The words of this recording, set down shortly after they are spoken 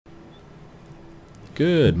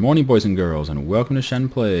Good morning, boys and girls, and welcome to Shen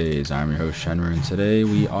Plays. I'm your host, Shenru, and today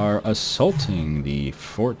we are assaulting the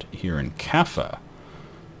fort here in Kaffa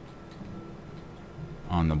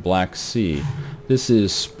on the Black Sea. This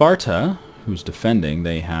is Sparta, who's defending.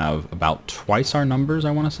 They have about twice our numbers,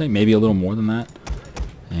 I want to say, maybe a little more than that.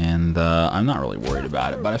 And I'm not really worried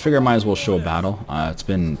about it, but I figure I might as well show a battle. It's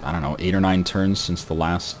been, I don't know, 8 or 9 turns since the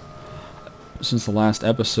last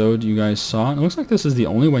episode you guys saw. And it looks like this is the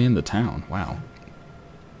only way into town. Wow.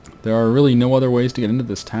 There are really no other ways to get into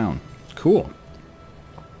this town. Cool.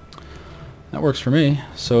 That works for me.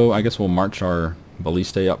 So I guess we'll march our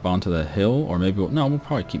balliste up onto the hill, or maybe we'll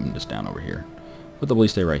probably keep them just down over here. Put the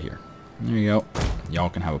balliste right here. There you go.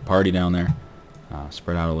 Y'all can have a party down there.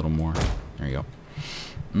 Spread out a little more. There you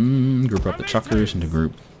go. Group up the chuckers into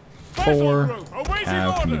group 4.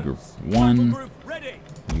 Cav can be group 1.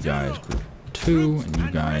 You guys group 2, and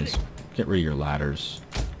you guys get rid of your ladders.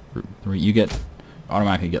 Group 3. You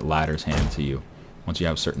automatically get ladders handed to you once you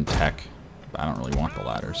have certain tech. But I don't really want the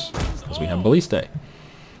ladders because we have balliste.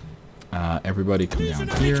 Everybody come down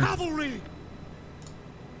here.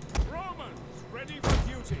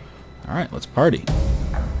 Alright, let's party.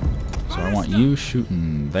 So I want you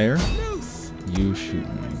shooting there. You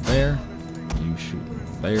shooting there. You shooting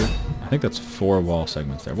there. I think that's 4 wall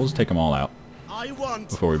segments there. We'll just take them all out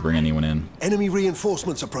before we bring anyone in. Enemy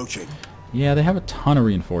reinforcements approaching. Yeah, they have a ton of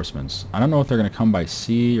reinforcements. I don't know if they're going to come by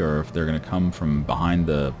sea or if they're going to come from behind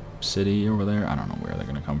the city over there. I don't know where they're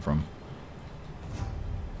going to come from.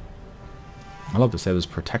 I love to say there's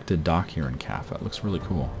protected dock here in Kaffa. It looks really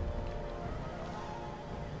cool.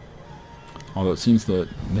 Although it seems that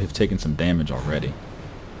they've taken some damage already.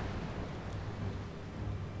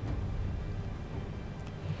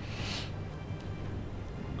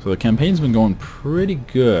 So the campaign's been going pretty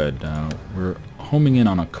good. We're homing in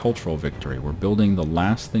on a cultural victory. We're building the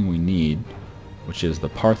last thing we need, which is the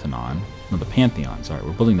Parthenon. No, the Pantheon, sorry.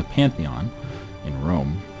 We're building the Pantheon in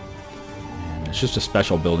Rome. And it's just a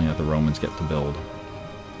special building that the Romans get to build.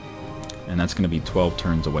 And that's going to be 12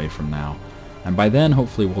 turns away from now. And by then,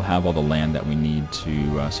 hopefully, we'll have all the land that we need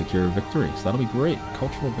to secure victory. So that'll be great.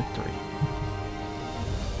 Cultural victory.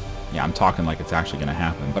 Yeah, I'm talking like it's actually going to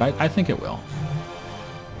happen, but I think it will.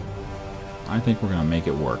 I think we're going to make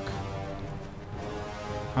it work.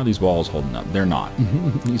 How are these walls holding up? They're not.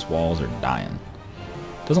 These walls are dying.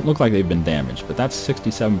 Doesn't look like they've been damaged, but that's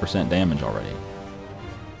 67% damage already.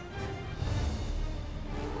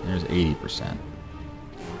 There's 80%.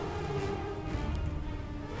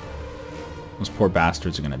 Those poor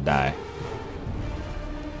bastards are going to die.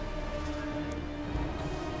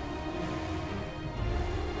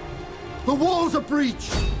 The walls are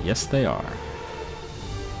breached! Yes, they are.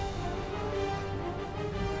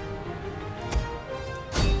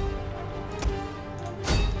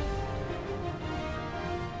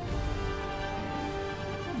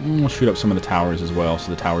 We'll shoot up some of the towers as well, so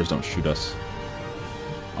the towers don't shoot us.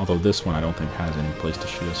 Although this one I don't think has any place to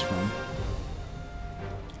shoot us from.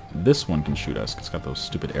 This one can shoot us. It's got those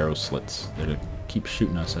stupid arrow slits. They're to keep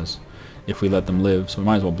shooting us as if we let them live, so we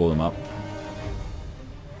might as well blow them up.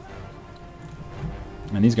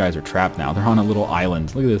 And these guys are trapped now. They're on a little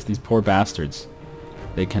island. Look at this, these poor bastards.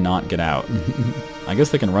 They cannot get out. I guess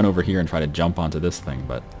they can run over here and try to jump onto this thing,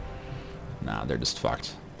 but nah, they're just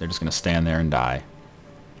fucked. They're just gonna stand there and die.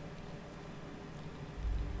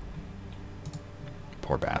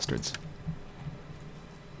 Poor bastards.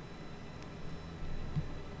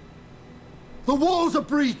 The walls are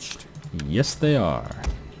breached! Yes, they are.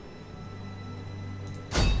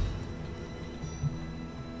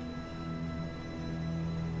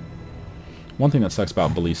 One thing that sucks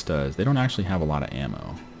about ballista is they don't actually have a lot of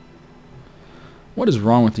ammo. What is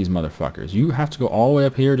wrong with these motherfuckers? You have to go all the way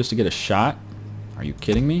up here just to get a shot? Are you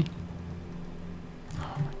kidding me?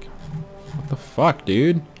 Oh my god. What the fuck,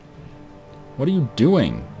 dude? What are you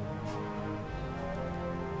doing?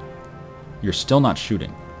 You're still not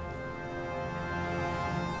shooting.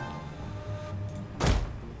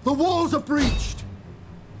 The walls are breached!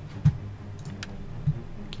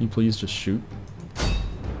 Can you please just shoot?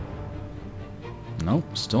 Nope,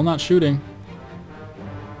 still not shooting.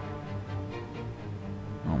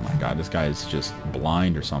 Oh my god, this guy is just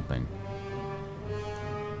blind or something.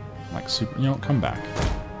 Like super, you know, come back.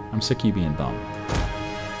 I'm sick of you being dumb.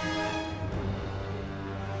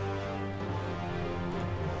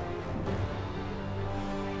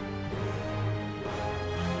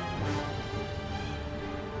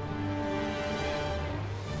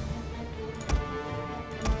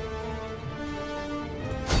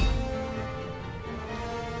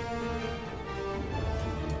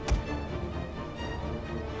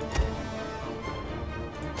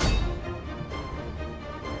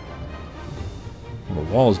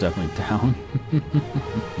 the wall is definitely down.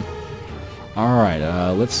 Alright,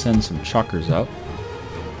 let's send some chuckers up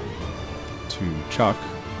to chuck.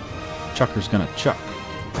 Chucker's gonna chuck.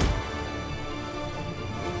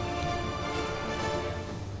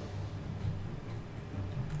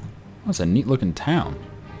 That's a neat looking town.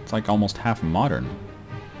 It's like almost half modern.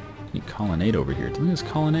 Neat colonnade over here. Look at this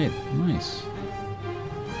colonnade. Nice.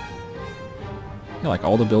 Yeah, like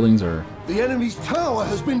all the buildings are... The enemy's tower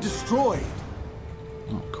has been destroyed.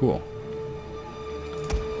 Oh, cool.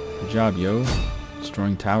 Good job, yo.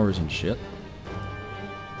 Destroying towers and shit.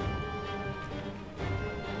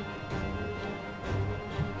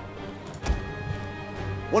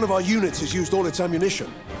 One of our units has used all its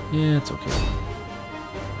ammunition. Yeah, it's okay.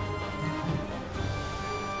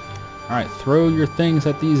 Alright, throw your things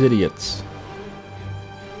at these idiots.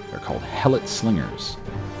 They're called hellet slingers.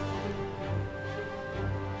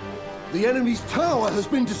 The enemy's tower has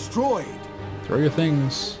been destroyed. Throw your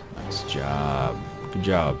things. Nice job. Good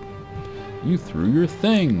job. You threw your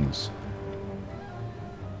things.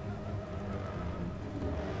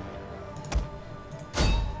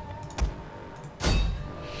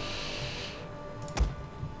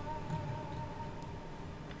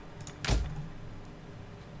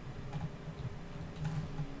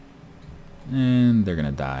 And they're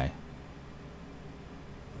gonna die.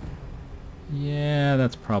 Yeah,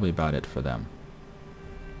 that's probably about it for them.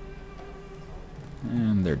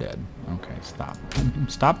 And they're dead. Okay, stop.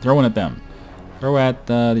 Stop throwing at them. Throw at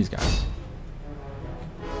these guys.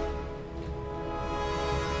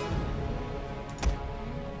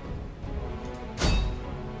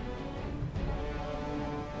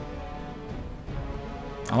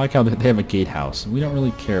 I like how they have a gatehouse. We don't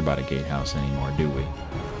really care about a gatehouse anymore, do we?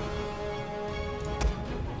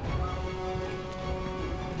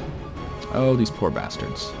 Oh, these poor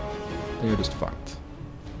bastards. They are just fucked.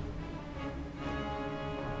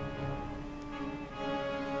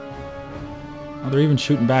 Oh, they're even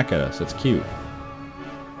shooting back at us. That's cute.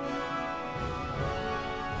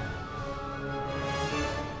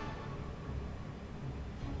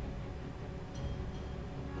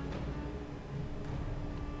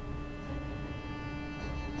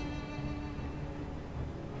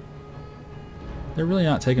 They're really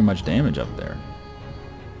not taking much damage up there.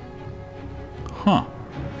 Huh.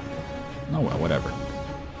 Oh well, whatever.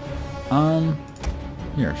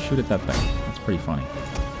 Here, shoot at that thing. That's pretty funny.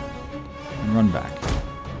 And run back.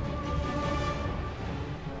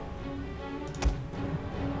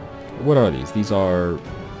 What are these? These are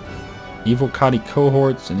Evocati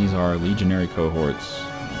cohorts, and these are legionary cohorts.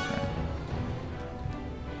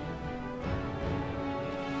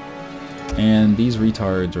 Okay. And these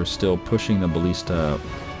retards are still pushing the ballista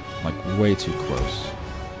like way too close.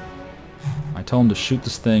 I told them to shoot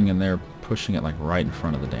this thing, and they're pushing it like right in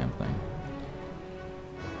front of the damn thing.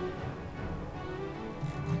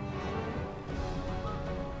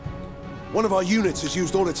 One of our units has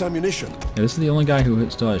used all its ammunition. Yeah, this is the only guy who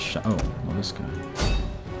still has shot. Oh, well, this guy.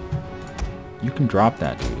 You can drop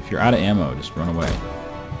that, dude. If you're out of ammo, just run away.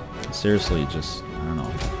 Seriously, just, I don't know.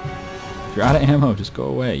 If you're out of ammo, just go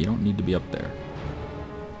away. You don't need to be up there.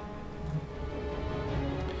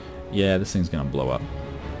 Yeah, this thing's gonna blow up.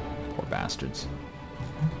 Poor bastards.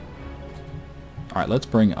 Alright, let's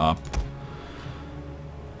bring up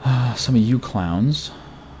some of you clowns.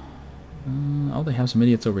 Oh, they have some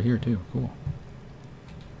idiots over here too. Cool.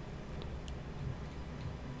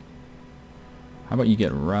 How about you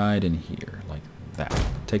get right in here, like that.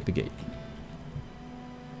 Take the gate.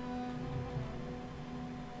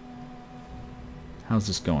 How's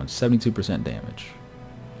this going? 72% damage.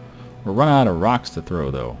 We're running out of rocks to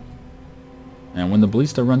throw, though. And when the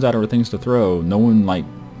ballista runs out of things to throw, no one, like,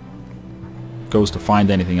 goes to find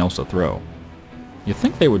anything else to throw. You'd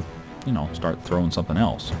think they would, you know, start throwing something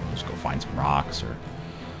else. Just go find some rocks or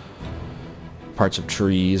parts of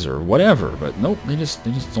trees or whatever. But nope, they just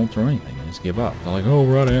don't throw anything. They just give up. They're like, oh,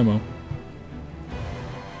 we're out of ammo.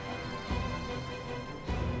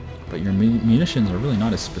 But your munitions are really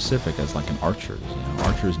not as specific as like an archer's. You know,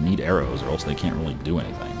 archers need arrows or else they can't really do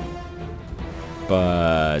anything.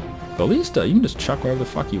 But ballista, you can just chuck wherever the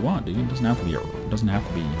fuck you want, dude. It doesn't have to be you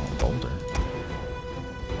know, a boulder.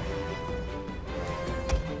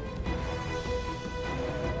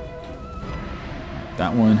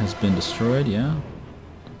 That one has been destroyed, yeah?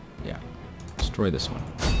 Yeah. Destroy this one.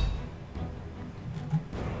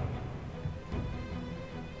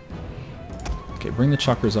 Okay, bring the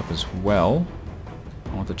chuckers up as well.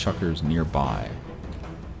 I want the chuckers nearby.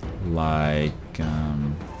 Like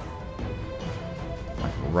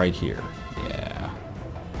right here. Yeah.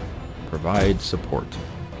 Provide support.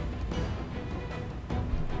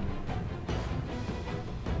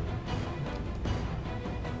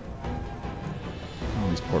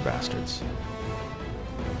 Poor bastards.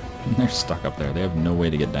 They're stuck up there. They have no way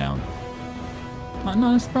to get down.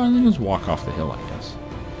 No, it's probably they just walk off the hill, I guess.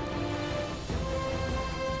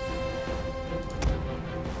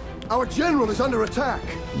 Our general is under attack.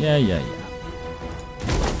 Yeah.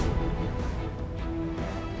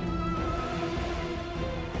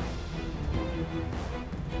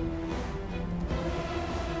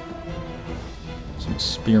 Some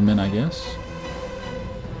spearmen, I guess.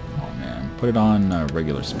 Oh man, put it on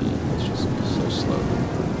regular speed. It's just so slow.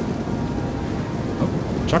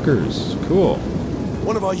 Oh, chuckers, cool.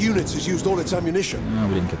 One of our units has used all its ammunition. No,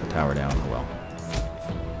 we didn't get the tower down. Oh well.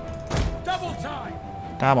 Double time!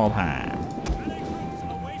 Double time.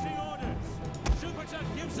 Awaiting orders. Jupiter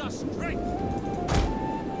gives us strength.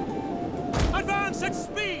 Advance at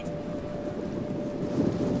speed!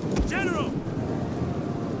 General!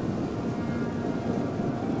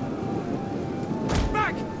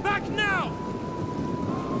 Back now!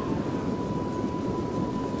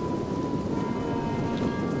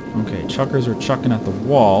 Okay, chuckers are chucking at the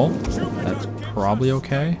wall. That's probably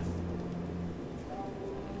okay.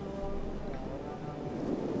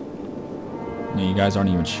 No, you guys aren't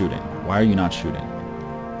even shooting. Why are you not shooting?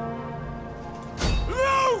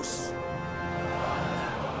 Loose!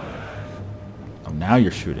 Oh, now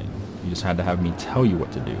you're shooting. You just had to have me tell you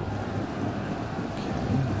what to do.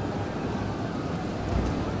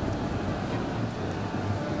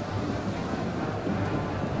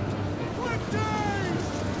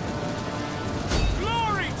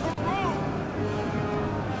 Glory to Rome!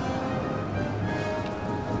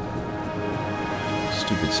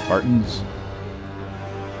 Stupid Spartans.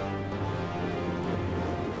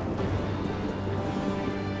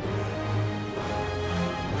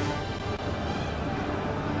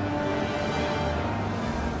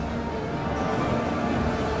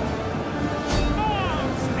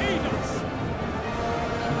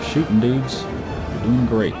 Shooting, dudes. You're doing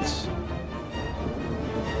great.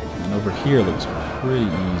 And over here looks pretty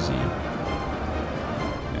easy.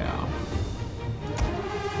 Yeah.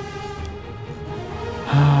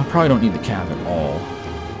 Probably don't need the cav at all.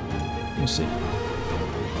 We'll see.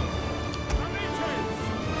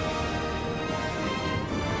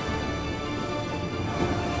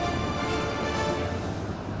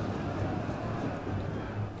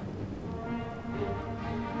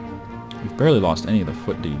 We've barely lost any of the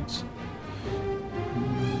foot dudes.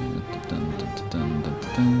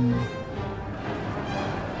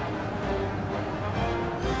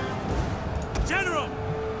 General!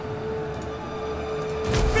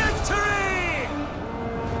 Victory!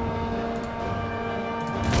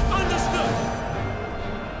 Understood!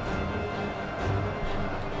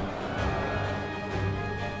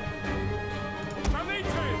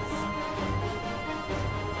 Prometheus!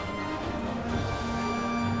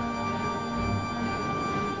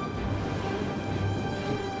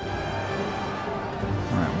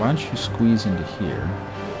 Alright, why don't you squeeze into here?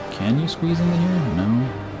 Can you squeeze into here? No.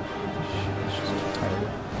 It's just too tight.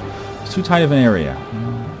 It's too tight of an area.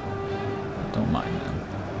 Don't mind them.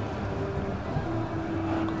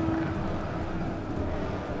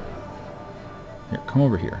 Here, come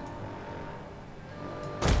over here.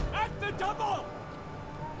 At the double!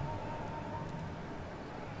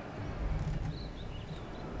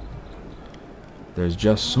 There's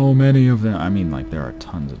just so many of them. I mean, like, there are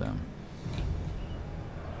tons of them.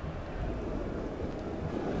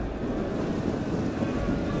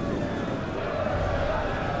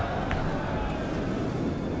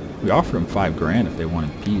 We offered them $5 grand if they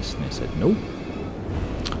wanted peace, and they said nope.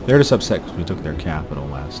 They're just upset because we took their capital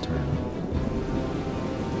last turn.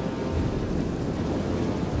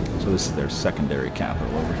 So this is their secondary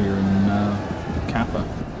capital over here in Kappa.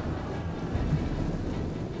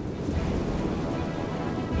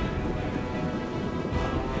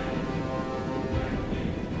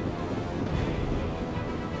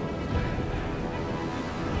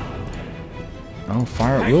 Oh,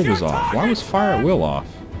 fire at will was off. Why was fire at will off?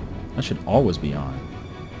 That should always be on.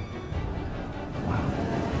 Wow.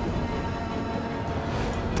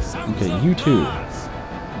 Okay, you two.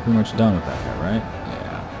 Pretty much done with that guy, right?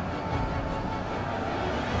 Yeah.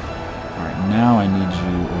 Alright, now I need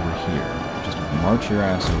you over here. Just march your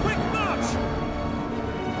ass over here.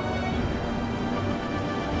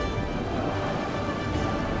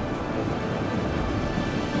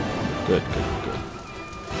 Good.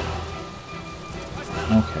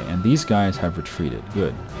 Okay, and these guys have retreated.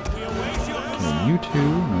 Good. Okay, you two.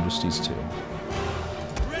 No, just these two.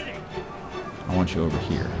 I want you over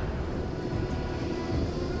here.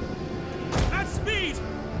 At speed!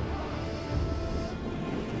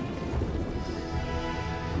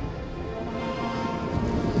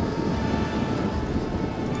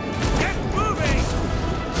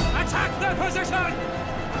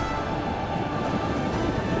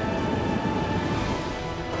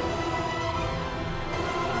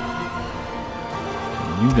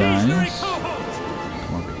 you guys come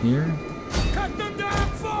over here. Cut them down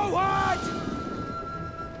forward!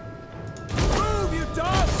 Move, you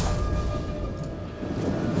dogs!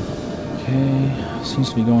 Okay, seems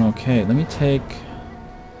to be going okay. Let me take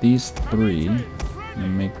these 3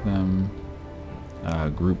 and make them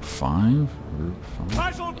group 5. Group 5.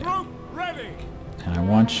 Battle group ready! And I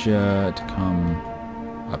want you to come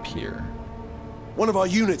up here. One of our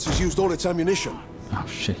units has used all its ammunition. Oh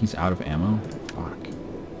shit, he's out of ammo? Fuck.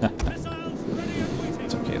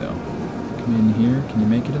 It's okay though. Come in here. Can you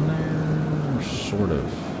make it in there? Sort of.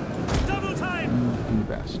 Double time! Do your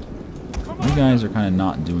best. You guys are kind of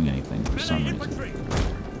not doing anything for some reason.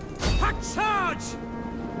 Pack charge!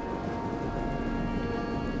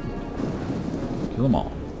 Kill them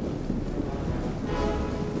all.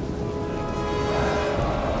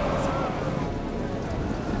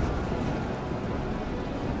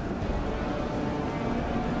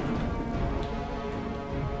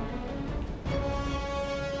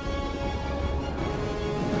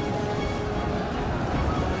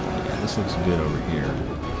 This looks good over here.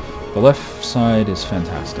 The left side is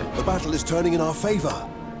fantastic. The battle is turning in our favor.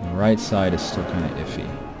 The right side is still kind of iffy.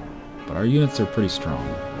 But our units are pretty strong.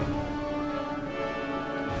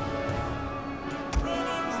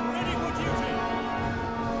 Romans ready for duty!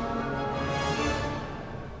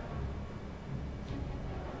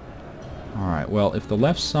 Alright, well, if the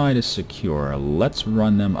left side is secure, let's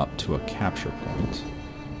run them up to a capture point.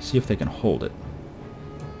 See if they can hold it.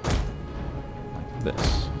 Like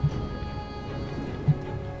this.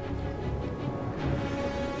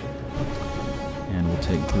 And we'll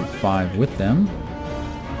take group 5 with them.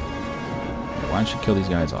 Why don't you kill these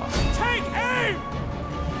guys off? Take aim!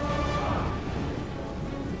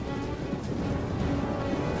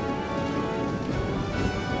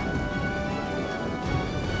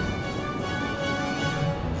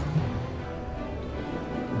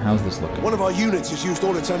 How's this looking? One of our units has used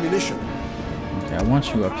all its ammunition. Okay, I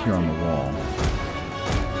want you up here on the wall.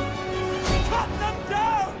 Cut them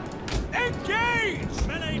down! Engage!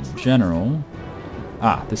 Melee General.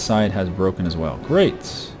 Ah, this side has broken as well.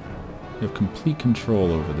 Great! You have complete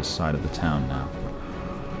control over this side of the town now.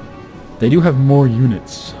 They do have more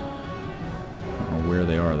units. I don't know where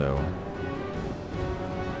they are, though.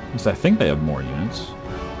 At least I think they have more units.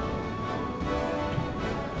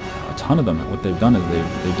 A ton of them. What they've done is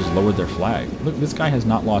they've just lowered their flag. Look, this guy has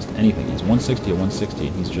not lost anything. He's 160 at 160,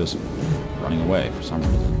 and he's just running away for some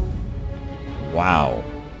reason. Wow.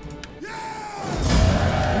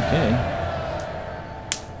 Okay.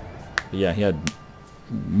 But yeah, he had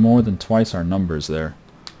more than twice our numbers there.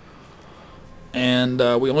 And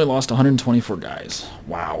we only lost 124 guys.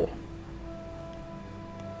 Wow.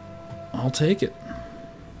 I'll take it.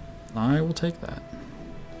 I will take that.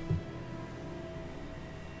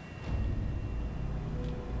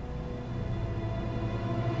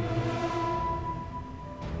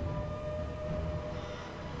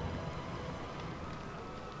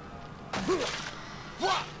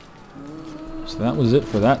 So that was it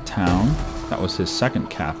for that town. That was his second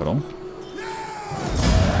capital.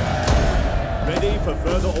 Ready for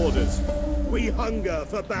further orders. We hunger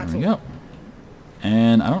for battle. There we go.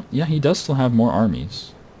 And I don't... Yeah, he does still have more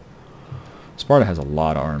armies. Sparta has a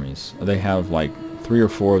lot of armies. They have like 3 or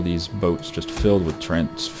 4 of these boats just filled with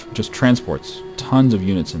transports. Tons of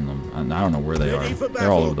units in them. And I don't know where they are.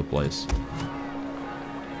 They're all over the place.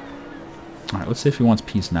 Alright, let's see if he wants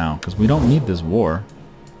peace now. Because we don't need this war.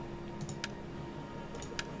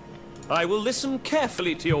 I will listen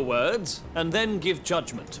carefully to your words, and then give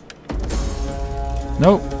judgment.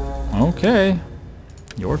 Nope. Okay.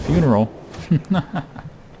 Your funeral.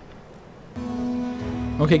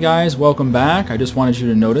 Okay guys, welcome back. I just wanted you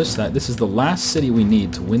to notice that this is the last city we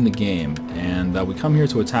need to win the game. And we come here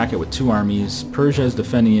to attack it with 2 armies. Persia is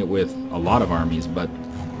defending it with a lot of armies, but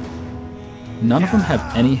none of them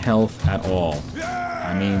have any health at all.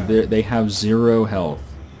 I mean, they have 0 health.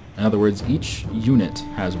 In other words, each unit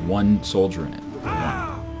has 1 soldier in it. 1.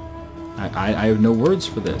 I have no words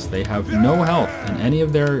for this. They have no health in any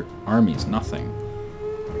of their armies. Nothing.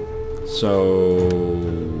 So...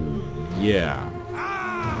 yeah.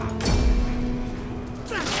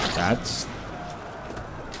 That's...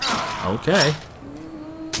 okay.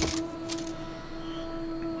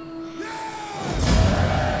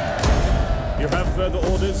 You have further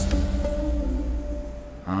orders?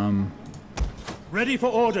 Ready for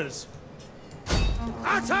orders!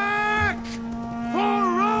 Attack! For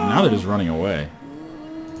Rome! Now they're just running away.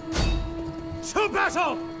 To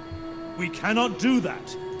battle! We cannot do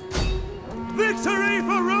that! Victory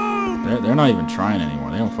for Rome! They're not even trying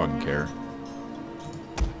anymore. They don't fucking care.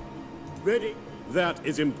 Ready? That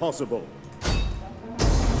is impossible.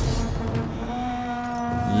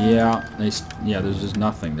 Yeah, there's just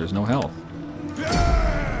nothing. There's no health.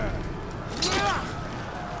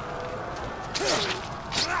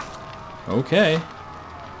 Okay.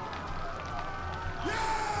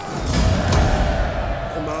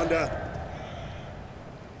 Commander.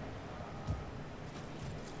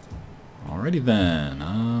 Alrighty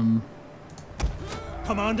then.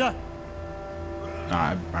 Commander?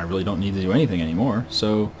 I really don't need to do anything anymore,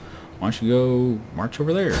 so why don't you go march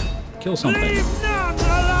over there? Kill something. Leave none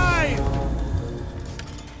alive!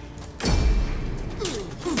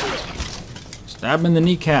 Stab him in the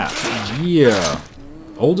kneecap. Yeah.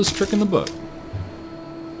 Oldest trick in the book.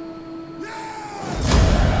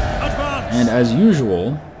 Advance! And as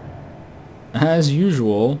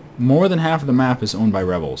usual, more than half of the map is owned by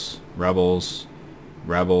rebels. Rebels.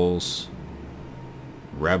 Rebels.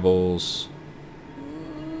 Rebels.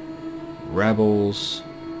 Rebels.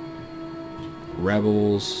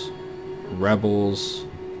 Rebels. Rebels.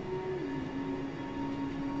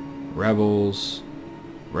 Rebels.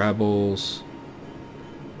 Rebels.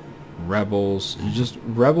 Rebels. Just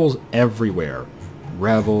rebels everywhere.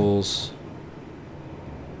 Rebels.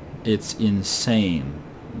 It's insane.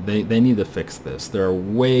 They need to fix this. There are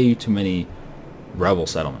way too many rebel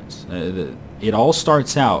settlements. It all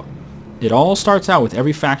starts out with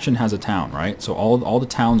every faction has a town, right? So all the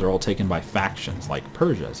towns are all taken by factions, like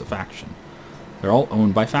Persia is a faction. They're all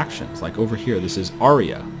owned by factions. Like over here, this is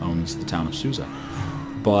Arya owns the town of Susa.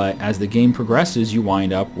 But as the game progresses, you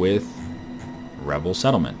wind up with rebel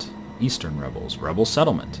settlement, Eastern rebels, rebel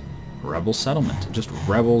settlement, rebel settlement. Just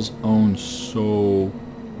rebels own so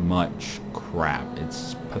much crap.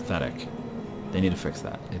 It's pathetic. They need to fix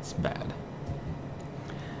that. It's bad.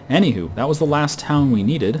 Anywho, that was the last town we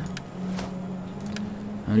needed.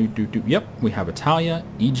 Yep, we have Italia,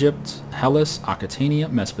 Egypt, Hellas, Aquitania,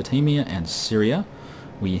 Mesopotamia, and Syria.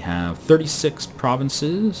 We have 36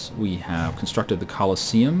 provinces. We have constructed the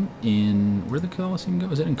Colosseum in... Where'd the Colosseum go?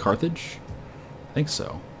 Is it in Carthage? I think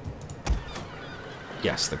so.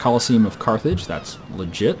 Yes, the Colosseum of Carthage. That's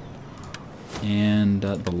legit. And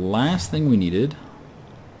the last thing we needed...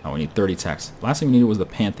 Oh, we need 30 techs. Last thing we needed was the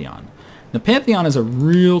Pantheon. The Pantheon is a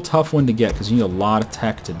real tough one to get because you need a lot of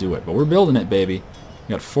tech to do it. But we're building it, baby.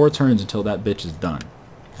 We got 4 turns until that bitch is done.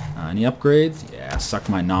 Any upgrades? Yeah, Suck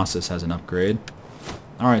My Gnosis has an upgrade.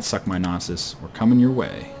 Alright, Suck My Gnosis. We're coming your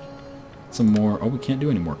way. Some more... Oh, we can't do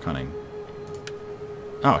any more cunning.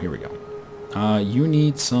 Oh, here we go. You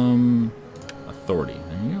need some authority.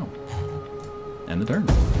 There you go. End the turn.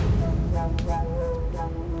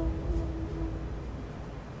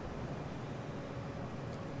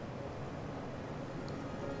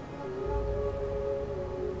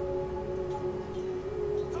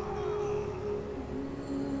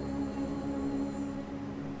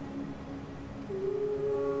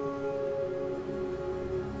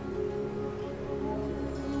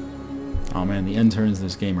 Oh man, the end turns in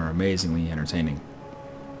this game are amazingly entertaining.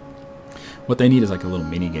 What they need is like a little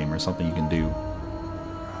mini game or something you can do.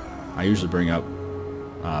 I usually bring up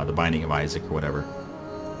the Binding of Isaac or whatever.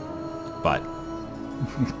 But...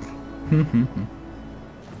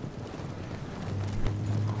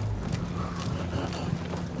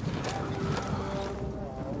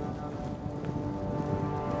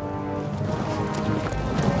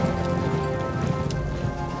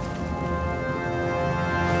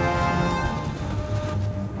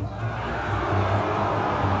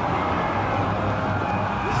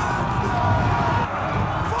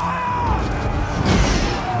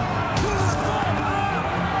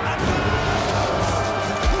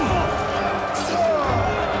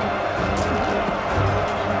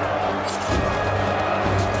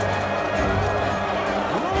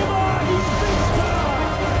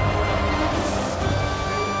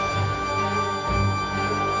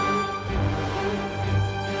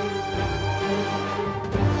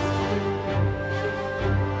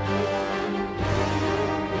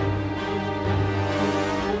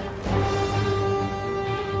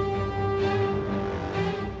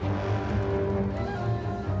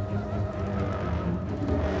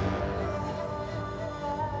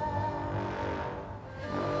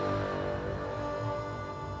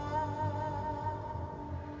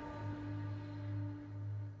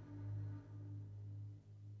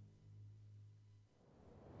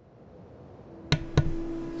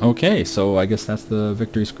 Okay, so I guess that's the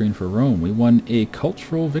victory screen for Rome. We won a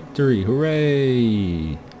cultural victory.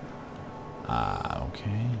 Hooray!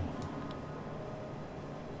 Okay.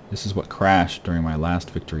 This is what crashed during my last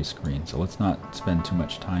victory screen, so let's not spend too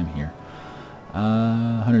much time here.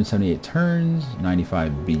 178 turns,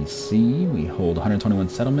 95 BC. We hold 121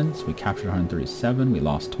 settlements. We captured 137. We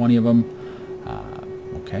lost 20 of them.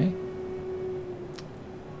 Okay.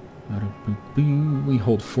 We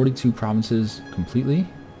hold 42 provinces completely.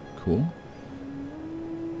 Cool.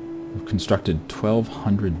 We've constructed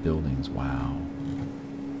 1,200 buildings. Wow.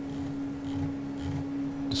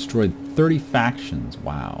 Destroyed 30 factions.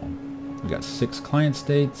 Wow. We got 6 client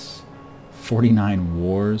states. 49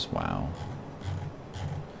 wars. Wow.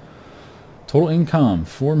 Total income,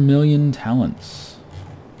 4 million talents.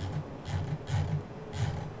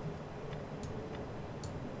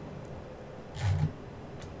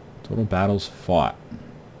 Total battles fought.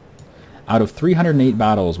 Out of 308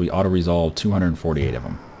 battles, we auto-resolved 248 of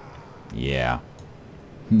them. Yeah.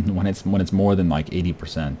 when it's more than like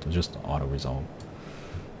 80%, it's just auto-resolve.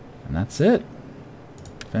 And that's it.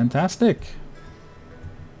 Fantastic.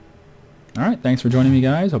 Alright, thanks for joining me,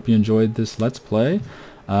 guys. Hope you enjoyed this Let's Play.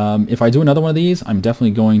 If I do another one of these, I'm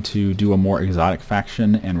definitely going to do a more exotic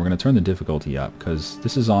faction, and we're going to turn the difficulty up, because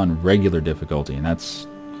this is on regular difficulty, and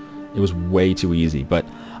it was way too easy. But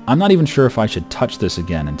I'm not even sure if I should touch this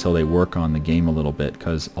again until they work on the game a little bit,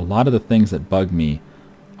 because a lot of the things that bug me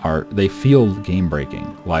they feel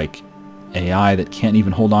game-breaking, like AI that can't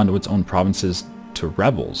even hold on to its own provinces to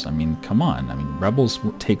rebels. I mean, come on. I mean, rebels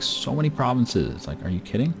take so many provinces. Like, are you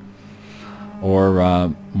kidding? Or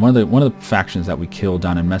one of the factions that we killed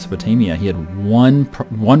down in Mesopotamia, he had one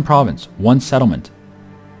province, one settlement.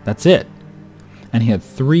 That's it. And he had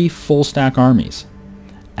 3 full-stack armies.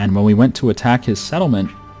 And when we went to attack his settlement,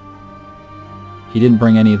 he didn't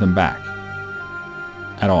bring any of them back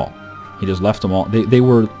at all. He just left them all.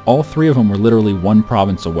 All 3 of them were literally 1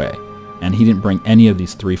 province away. And he didn't bring any of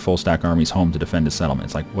these 3 full-stack armies home to defend his settlement.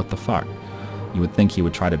 It's like, what the fuck? You would think he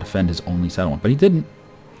would try to defend his only settlement, but he didn't.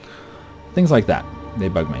 Things like that, they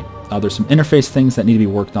bug me. There's some interface things that need to be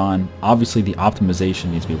worked on. Obviously, the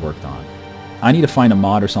optimization needs to be worked on. I need to find a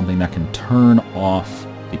mod or something that can turn off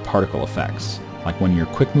the particle effects. Like when you're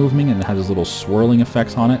quick moving and it has those little swirling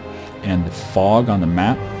effects on it, and the fog on the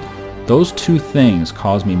map. Those 2 things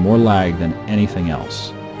cause me more lag than anything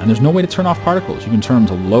else. And there's no way to turn off particles. You can turn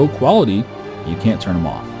them to low quality, you can't turn them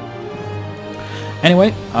off. Anyway,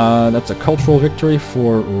 that's a cultural victory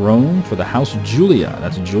for Rome, for the House Julia.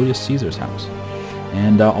 That's Julius Caesar's house.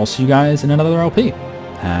 And I'll see you guys in another LP.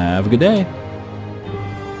 Have a good day.